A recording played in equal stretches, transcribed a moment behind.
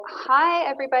Hi,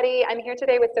 everybody. I'm here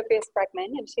today with Sophia Spreckman,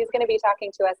 and she's going to be talking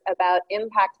to us about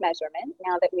impact measurement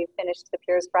now that we've finished the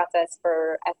peers process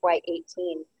for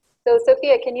FY18. So,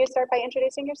 Sophia, can you start by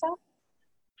introducing yourself?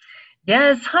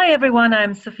 Yes. Hi, everyone.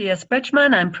 I'm Sophia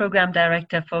Spreckman. I'm Program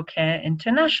Director for CARE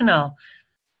International.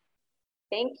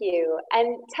 Thank you.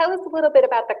 And tell us a little bit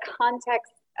about the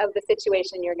context of the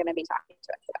situation you're going to be talking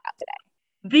to us about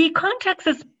today. The context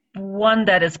is one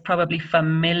that is probably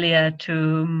familiar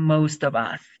to most of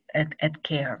us at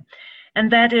CARE.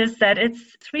 And that is that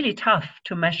it's really tough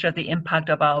to measure the impact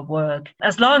of our work.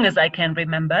 As long as I can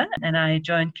remember, and I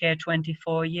joined CARE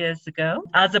 24 years ago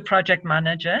as a project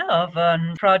manager of a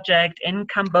project in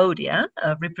Cambodia,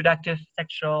 a reproductive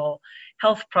sexual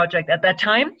health project at that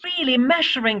time, really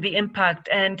measuring the impact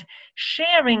and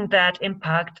sharing that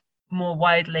impact more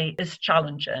widely is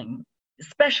challenging,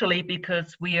 especially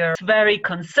because we are very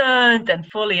concerned and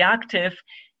fully active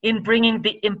in bringing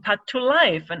the impact to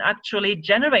life and actually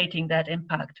generating that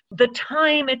impact. The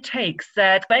time it takes,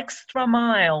 that extra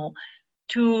mile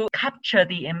to capture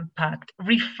the impact,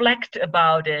 reflect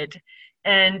about it,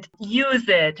 and use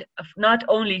it not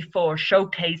only for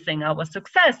showcasing our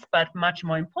success, but much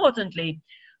more importantly,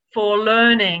 for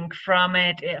learning from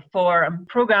it, for a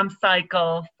program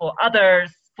cycle, for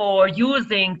others, for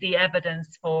using the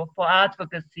evidence for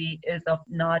advocacy is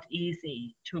not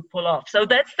easy to pull off. So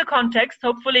that's the context,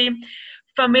 hopefully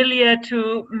familiar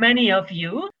to many of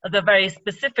you. The very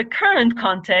specific current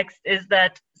context is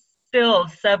that still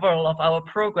several of our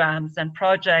programs and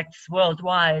projects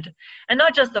worldwide, and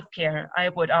not just of CARE, I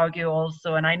would argue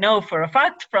also, and I know for a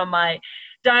fact from my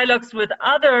dialogues with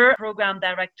other program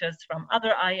directors from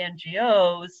other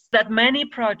INGOs, that many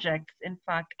projects in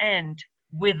fact end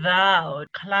without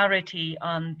clarity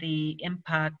on the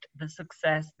impact, the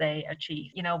success they achieve.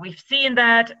 We've seen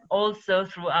that also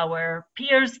through our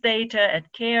peers data at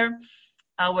CARE,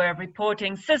 our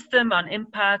reporting system on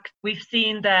impact. We've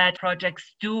seen that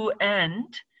projects do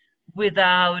end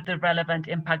without the relevant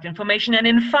impact information. And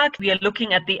in fact, we are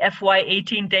looking at the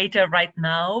FY18 data right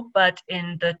now, but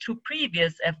in the two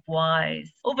previous FYs,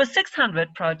 over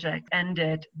 600 projects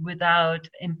ended without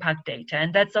impact data.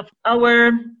 And that's of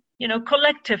our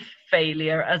collective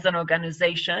failure as an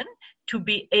organization to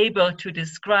be able to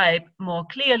describe more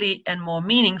clearly and more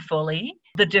meaningfully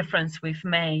the difference we've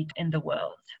made in the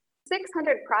world.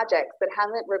 600 projects that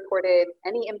haven't reported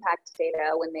any impact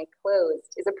data when they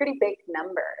closed is a pretty big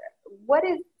number. What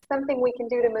is something we can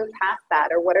do to move past that,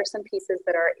 or what are some pieces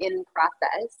that are in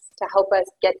process to help us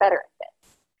get better at this?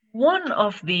 One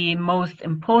of the most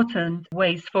important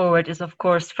ways forward is, of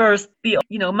course, first be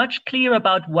much clear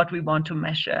about what we want to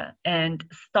measure and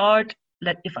start,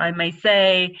 if I may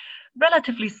say,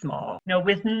 relatively small,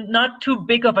 with not too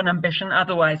big of an ambition,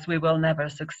 otherwise we will never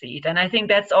succeed. And I think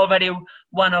that's already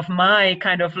one of my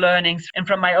kind of learnings and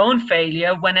from my own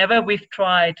failure. Whenever we've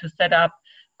tried to set up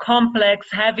complex,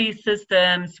 heavy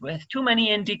systems with too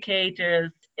many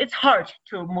indicators, it's hard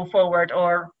to move forward,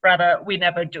 or rather we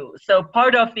never do. So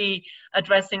part of the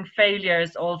addressing failure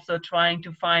is also trying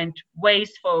to find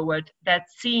ways forward that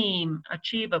seem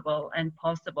achievable and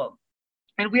possible.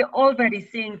 And we're already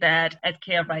seeing that at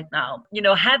CARE right now.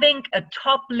 Having a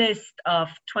top list of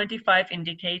 25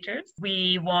 indicators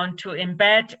we want to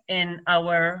embed in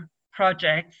our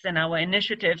projects and our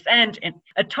initiatives, and in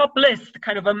a top list,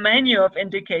 kind of a menu of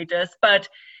indicators, but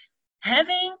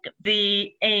having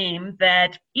the aim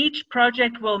that each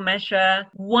project will measure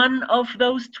one of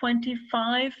those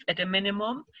 25 at a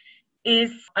minimum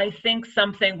is, I think,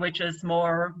 something which is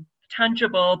more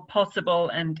tangible,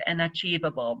 possible, and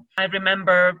achievable. I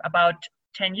remember about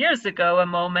 10 years ago, a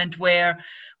moment where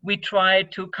we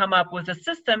tried to come up with a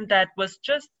system that was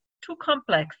just too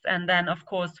complex and then, of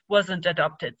course, wasn't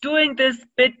adopted. Doing this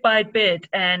bit by bit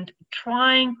and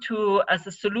trying to, as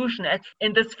a solution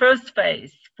in this first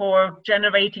phase for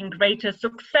generating greater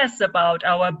success about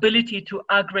our ability to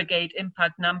aggregate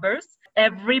impact numbers,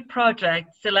 every project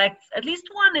selects at least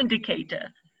one indicator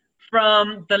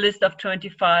from the list of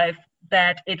 25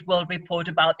 that it will report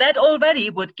about. That already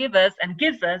would give us and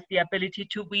gives us the ability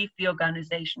to weave the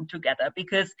organization together.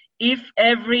 Because if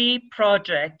every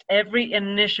project, every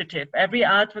initiative, every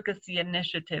advocacy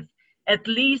initiative at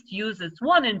least uses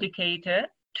one indicator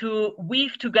to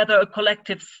weave together a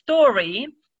collective story,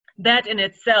 that in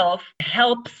itself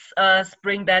helps us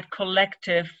bring that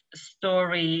collective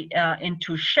story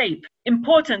into shape.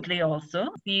 Importantly also,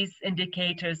 these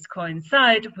indicators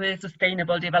coincide with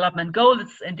Sustainable Development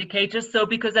Goals indicators. So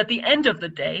because at the end of the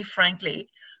day, frankly,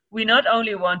 we not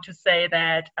only want to say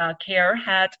that CARE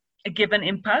had a given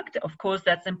impact, of course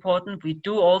that's important, we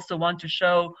do also want to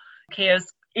show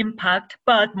CARE's impact,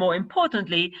 but more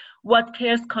importantly, what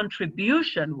CARE's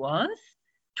contribution was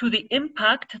to the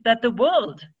impact that the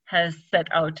world has set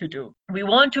out to do. We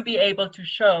want to be able to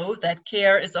show that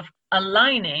CARE is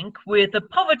aligning with the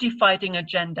poverty fighting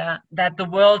agenda that the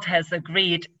world has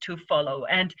agreed to follow.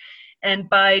 And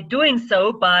by doing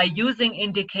so, by using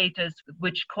indicators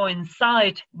which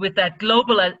coincide with that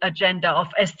global agenda of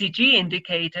SDG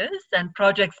indicators and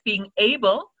projects being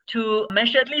able to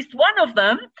measure at least one of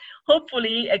them,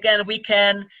 hopefully, again, we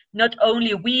can not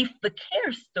only weave the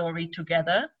CARE story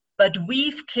together, but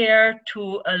weave CARE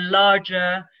to a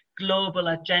larger global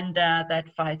agenda that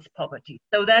fights poverty.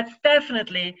 So that's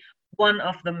definitely one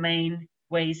of the main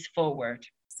ways forward.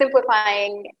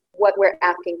 Simplifying what we're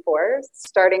asking for,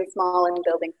 starting small and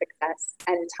building success,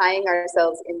 and tying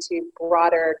ourselves into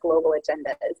broader global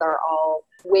agendas are all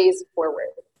ways forward.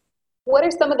 What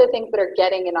are some of the things that are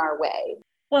getting in our way?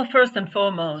 Well, first and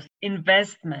foremost,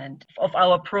 investment of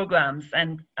our programs,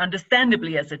 and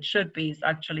understandably as it should be, is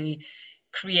actually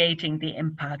creating the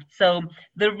impact. So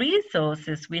the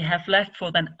resources we have left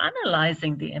for then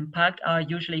analyzing the impact are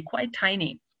usually quite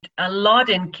tiny. A lot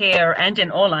in CARE and in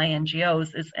all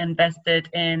INGOs is invested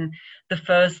in the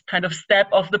first kind of step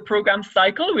of the program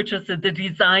cycle, which is the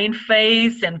design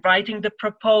phase and writing the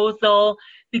proposal,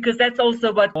 because that's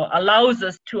also what allows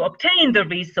us to obtain the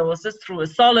resources through a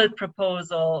solid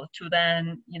proposal to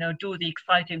then, do the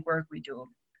exciting work we do.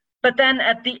 But then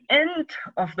at the end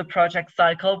of the project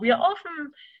cycle, we are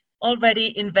often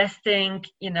already investing,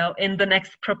 in the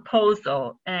next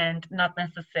proposal and not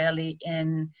necessarily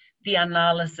in the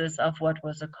analysis of what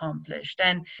was accomplished.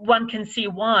 And one can see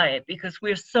why, because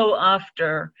we're so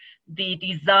after the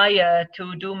desire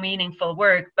to do meaningful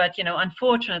work. But,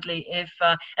 unfortunately,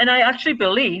 and I actually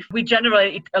believe we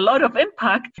generate a lot of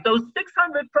impact. Those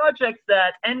 600 projects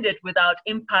that ended without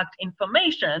impact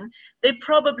information, they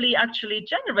probably actually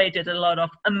generated a lot of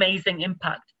amazing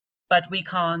impact. But we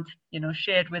can't,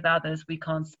 share it with others. We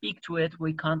can't speak to it.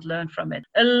 We can't learn from it.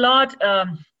 A lot,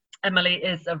 Emily,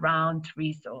 is around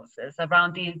resources,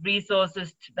 around the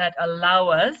resources that allow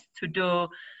us to do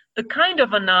the kind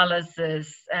of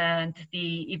analysis and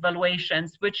the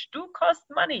evaluations which do cost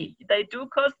money. They do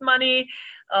cost money.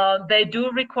 They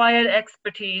do require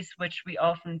expertise, which we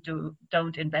often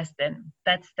don't invest in.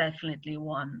 That's definitely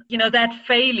one. That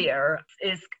failure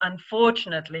is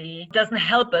unfortunately doesn't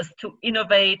help us to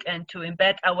innovate and to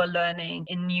embed our learning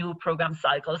in new program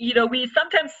cycles. We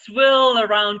sometimes swirl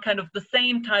around kind of the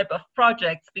same type of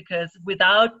projects because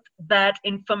without that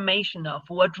information of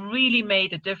what really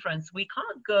made a difference, we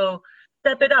can't go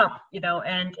step it up,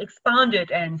 and expand it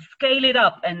and scale it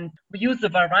up. And we use a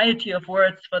variety of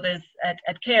words for this at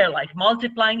CARE, like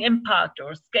multiplying impact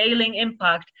or scaling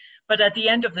impact. But at the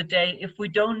end of the day, if we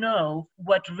don't know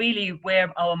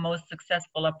where our most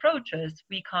successful approach is,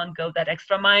 we can't go that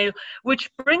extra mile, which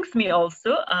brings me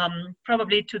also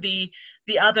probably to the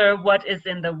other what is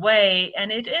in the way.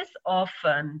 And it is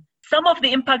often some of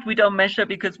the impact we don't measure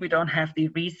because we don't have the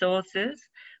resources,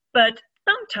 but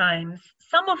sometimes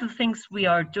some of the things we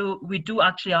do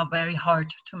actually are very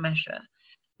hard to measure,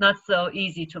 not so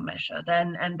easy to measure.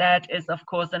 And that is, of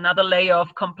course, another layer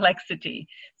of complexity.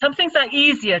 Some things are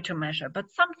easier to measure, but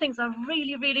some things are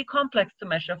really, really complex to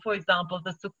measure. For example,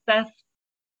 the success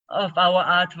of our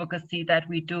advocacy that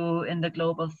we do in the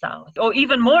Global South, or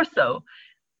even more so,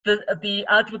 the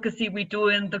advocacy we do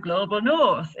in the Global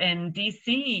North, in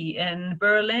DC, in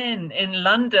Berlin, in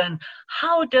London.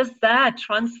 How does that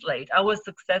translate our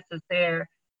successes there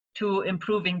to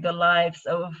improving the lives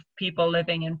of people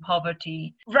living in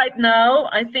poverty? Right now,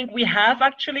 I think we have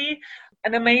actually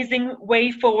an amazing way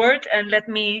forward, and let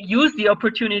me use the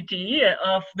opportunity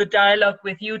of the dialogue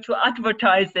with you to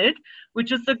advertise it,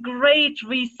 which is a great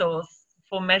resource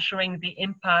for measuring the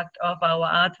impact of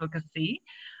our advocacy.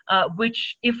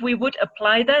 Which if we would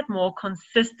apply that more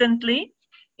consistently,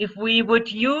 if we would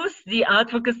use the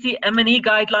advocacy M&E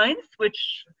guidelines,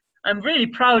 which I'm really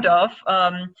proud of.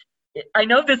 I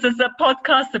know this is a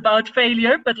podcast about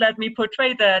failure, but let me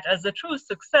portray that as a true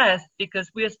success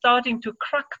because we are starting to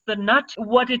crack the nut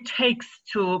what it takes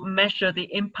to measure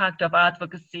the impact of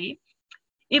advocacy.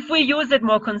 If we use it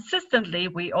more consistently,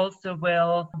 we also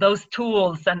will, those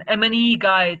tools and M&E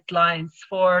guidelines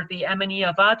for the M&E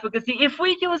of advocacy, if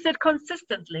we use it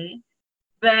consistently,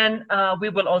 then we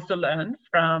will also learn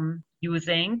from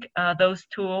using those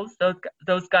tools,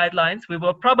 those guidelines. We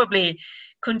will probably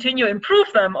continue to improve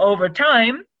them over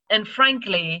time. And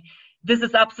frankly, this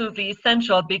is absolutely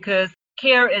essential because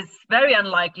CARE is very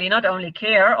unlikely, not only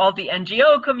CARE, all the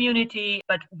NGO community,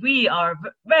 but we are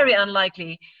very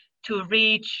unlikely to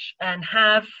reach and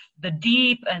have the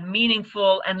deep and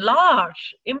meaningful and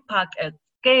large impact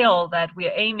scale that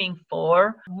we're aiming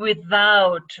for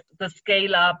without the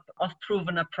scale up of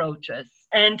proven approaches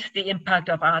and the impact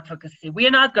of advocacy. We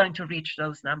are not going to reach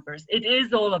those numbers. It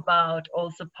is all about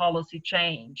also policy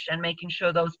change and making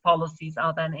sure those policies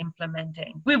are then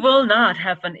implementing. We will not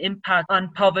have an impact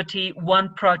on poverty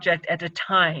one project at a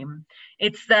time.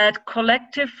 It's that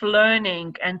collective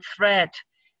learning and thread,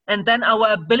 and then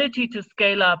our ability to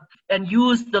scale up and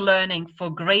use the learning for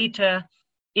greater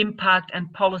impact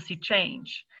and policy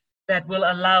change that will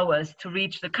allow us to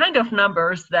reach the kind of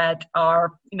numbers that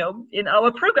are, in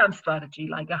our program strategy,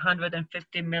 like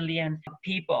 150 million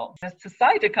people. Just to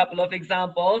cite a couple of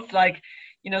examples, like,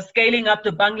 scaling up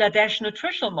the Bangladesh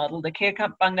nutritional model, the Care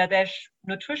Bangladesh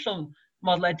nutritional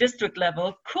model at district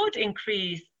level could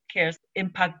increase care's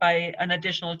impact by an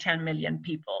additional 10 million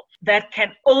people. That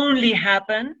can only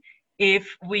happen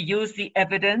if we use the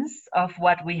evidence of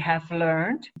what we have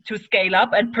learned to scale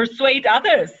up and persuade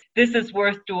others this is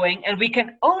worth doing. And we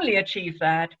can only achieve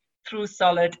that through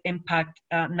solid impact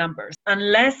numbers.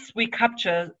 Unless we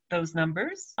capture those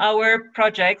numbers, our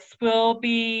projects will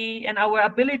be, and our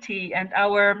ability and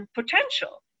our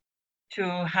potential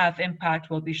to have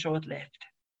impact will be short-lived.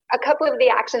 A couple of the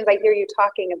actions I hear you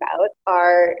talking about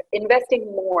are investing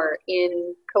more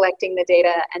in collecting the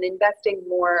data and investing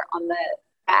more on the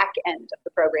back end of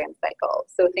the program cycle.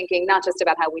 So thinking not just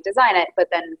about how we design it, but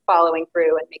then following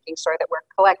through and making sure that we're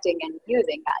collecting and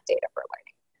using that data for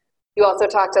learning. You also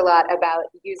talked a lot about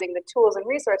using the tools and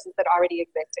resources that already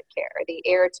exist at CARE. The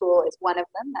AIR tool is one of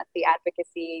them. That's the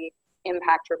advocacy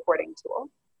impact reporting tool.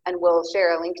 And we'll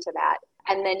share a link to that.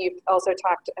 And then you've also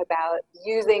talked about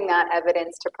using that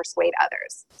evidence to persuade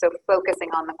others. So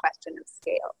focusing on the question of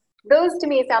scale. Those to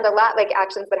me sound a lot like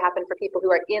actions that happen for people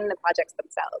who are in the projects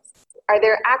themselves. Are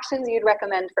there actions you'd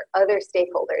recommend for other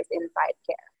stakeholders inside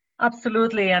CARE?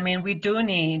 Absolutely. I mean, we do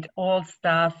need all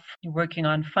staff working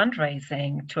on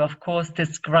fundraising to, of course,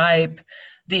 describe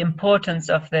the importance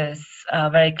of this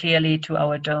very clearly to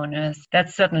our donors.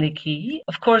 That's certainly key.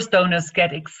 Of course, donors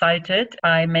get excited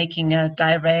by making a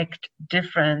direct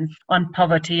difference on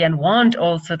poverty and want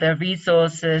also their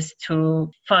resources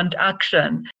to fund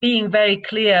action. Being very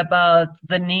clear about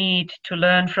the need to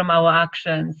learn from our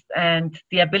actions and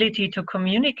the ability to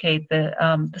communicate the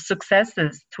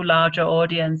successes to larger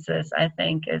audiences, I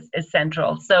think, is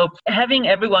central. So having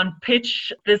everyone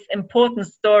pitch this important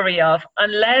story of,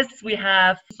 unless we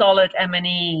have solid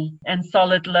M&E and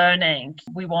solid learning,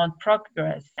 we want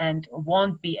progress and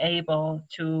won't be able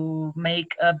to make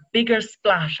a bigger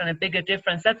splash and a bigger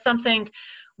difference. That's something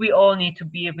we all need to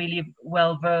be really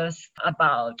well versed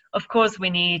about. Of course,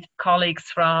 we need colleagues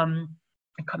from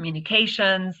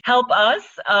communications help us.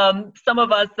 Some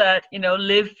of us that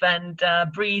live and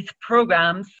breathe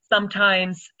programs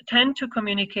sometimes tend to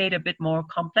communicate a bit more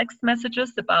complex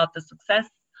messages about the success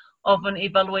of an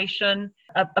evaluation,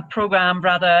 a program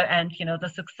rather, and the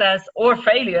success or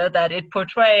failure that it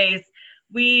portrays.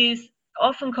 We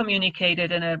often communicate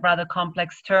it in a rather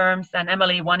complex terms. And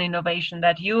Emily, one innovation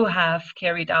that you have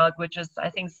carried out, which is, I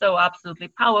think, so absolutely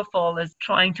powerful, is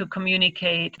trying to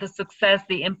communicate the success,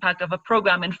 the impact of a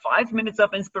program in 5 minutes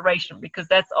of inspiration, because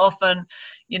that's often,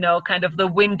 kind of the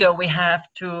window we have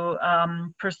to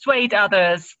persuade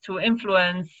others, to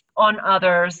influence on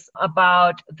others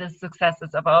about the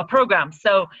successes of our program.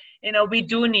 So, we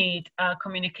do need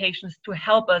communications to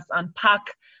help us unpack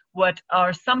what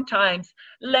are sometimes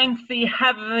lengthy,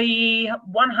 heavy,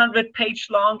 100-page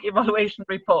long evaluation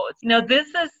reports. This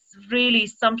is really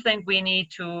something we need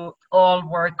to all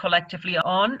work collectively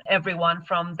on, everyone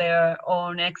from their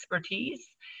own expertise,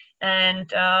 and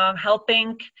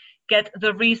helping get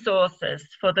the resources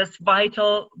for this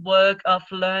vital work of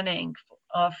learning,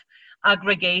 of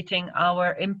aggregating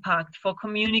our impact, for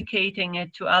communicating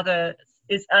it to others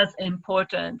is as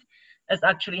important as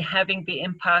actually having the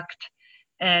impact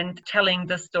and telling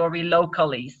the story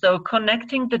locally. So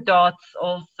connecting the dots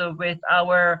also with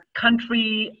our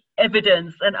country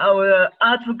evidence and our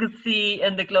advocacy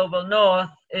in the global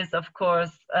north is, of course,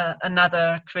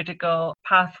 another critical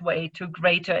pathway to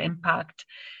greater impact.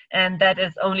 And that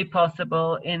is only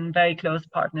possible in very close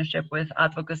partnership with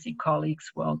advocacy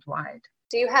colleagues worldwide.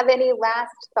 Do you have any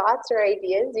last thoughts or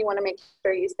ideas you want to make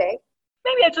sure you say?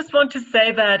 Maybe I just want to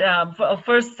say that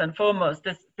first and foremost,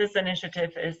 this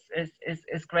initiative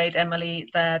is great, Emily,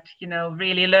 that,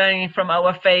 really learning from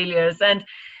our failures. And,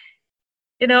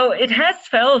 it has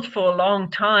felt for a long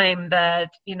time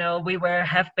that, we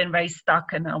have been very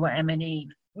stuck in our M&E.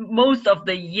 Most of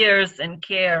the years in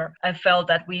CARE, I felt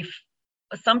that we've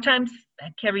sometimes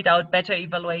carried out better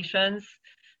evaluations,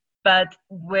 but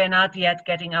we're not yet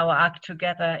getting our act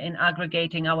together in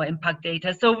aggregating our impact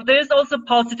data. So there's also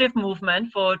positive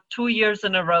movement. For 2 years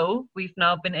in a row, we've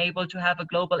now been able to have a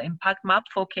global impact map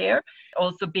for care,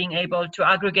 also being able to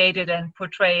aggregate it and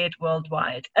portray it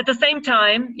worldwide. At the same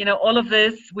time, all of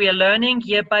this we are learning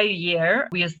year by year.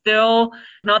 We are still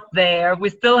not there. We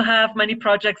still have many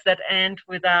projects that end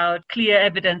without clear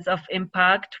evidence of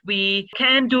impact. We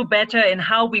can do better in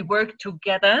how we work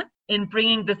together in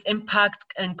bringing this impact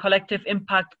and collective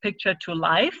impact picture to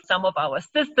life. Some of our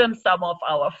systems, some of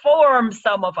our forms,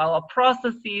 some of our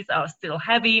processes are still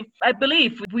heavy. I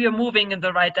believe we are moving in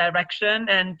the right direction.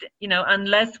 And,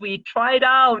 unless we try it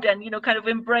out and, kind of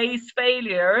embrace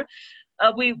failure,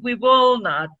 we will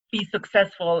not be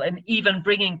successful in even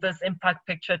bringing this impact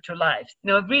picture to life.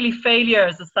 Really failure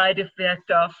is a side effect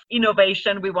of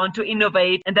innovation. We want to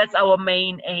innovate, and that's our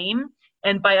main aim.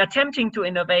 And by attempting to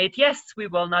innovate, yes, we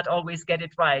will not always get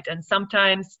it right. And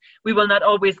sometimes we will not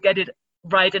always get it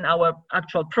right in our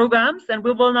actual programs, and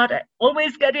we will not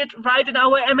always get it right in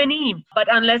our M&E. But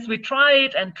unless we try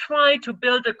it and try to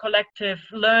build a collective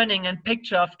learning and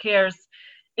picture of care's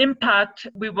impact,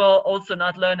 we will also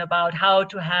not learn about how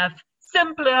to have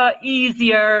simpler,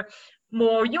 easier,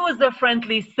 more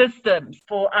user-friendly systems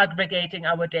for aggregating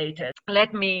our data.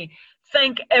 Let me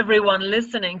thank everyone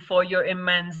listening for your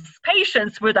immense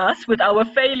patience with us, with our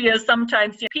failures,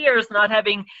 sometimes peers not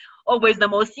having always the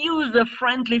most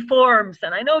user-friendly forms.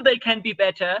 And I know they can be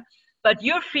better, but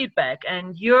your feedback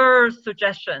and your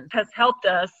suggestions has helped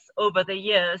us over the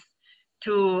years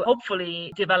to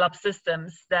hopefully develop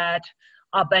systems that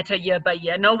are better year by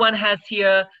year. No one has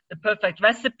here the perfect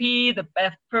recipe, the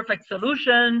perfect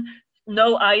solution.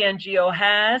 No INGO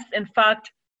has. In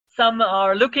fact, some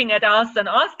are looking at us and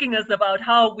asking us about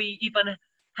how we even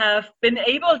have been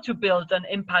able to build an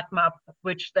impact map,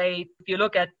 which if you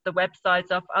look at the websites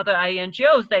of other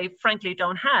INGOs, they frankly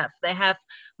don't have. They have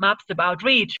maps about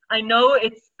reach. I know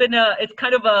it's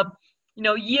kind of a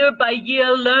year by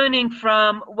year learning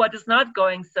from what is not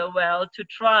going so well to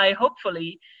try,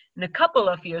 hopefully, in a couple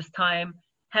of years' time,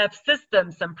 have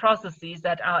systems and processes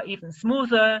that are even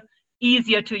smoother,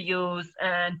 easier to use,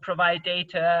 and provide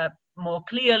data more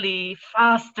clearly,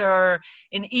 faster,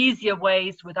 in easier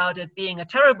ways without it being a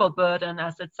terrible burden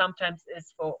as it sometimes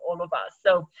is for all of us.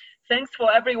 So thanks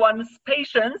for everyone's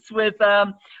patience with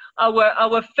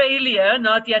our failure,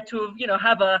 not yet to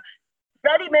have a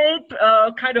ready-made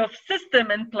kind of system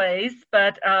in place,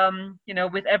 but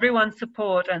with everyone's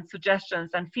support and suggestions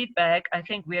and feedback, I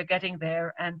think we are getting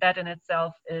there, and that in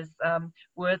itself is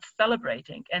worth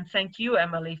celebrating. And thank you,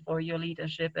 Emily, for your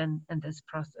leadership in this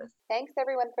process. Thanks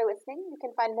everyone for listening. You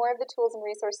can find more of the tools and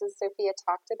resources Sophia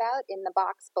talked about in the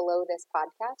box below this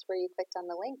podcast where you clicked on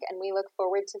the link, and we look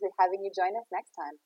forward to having you join us next time.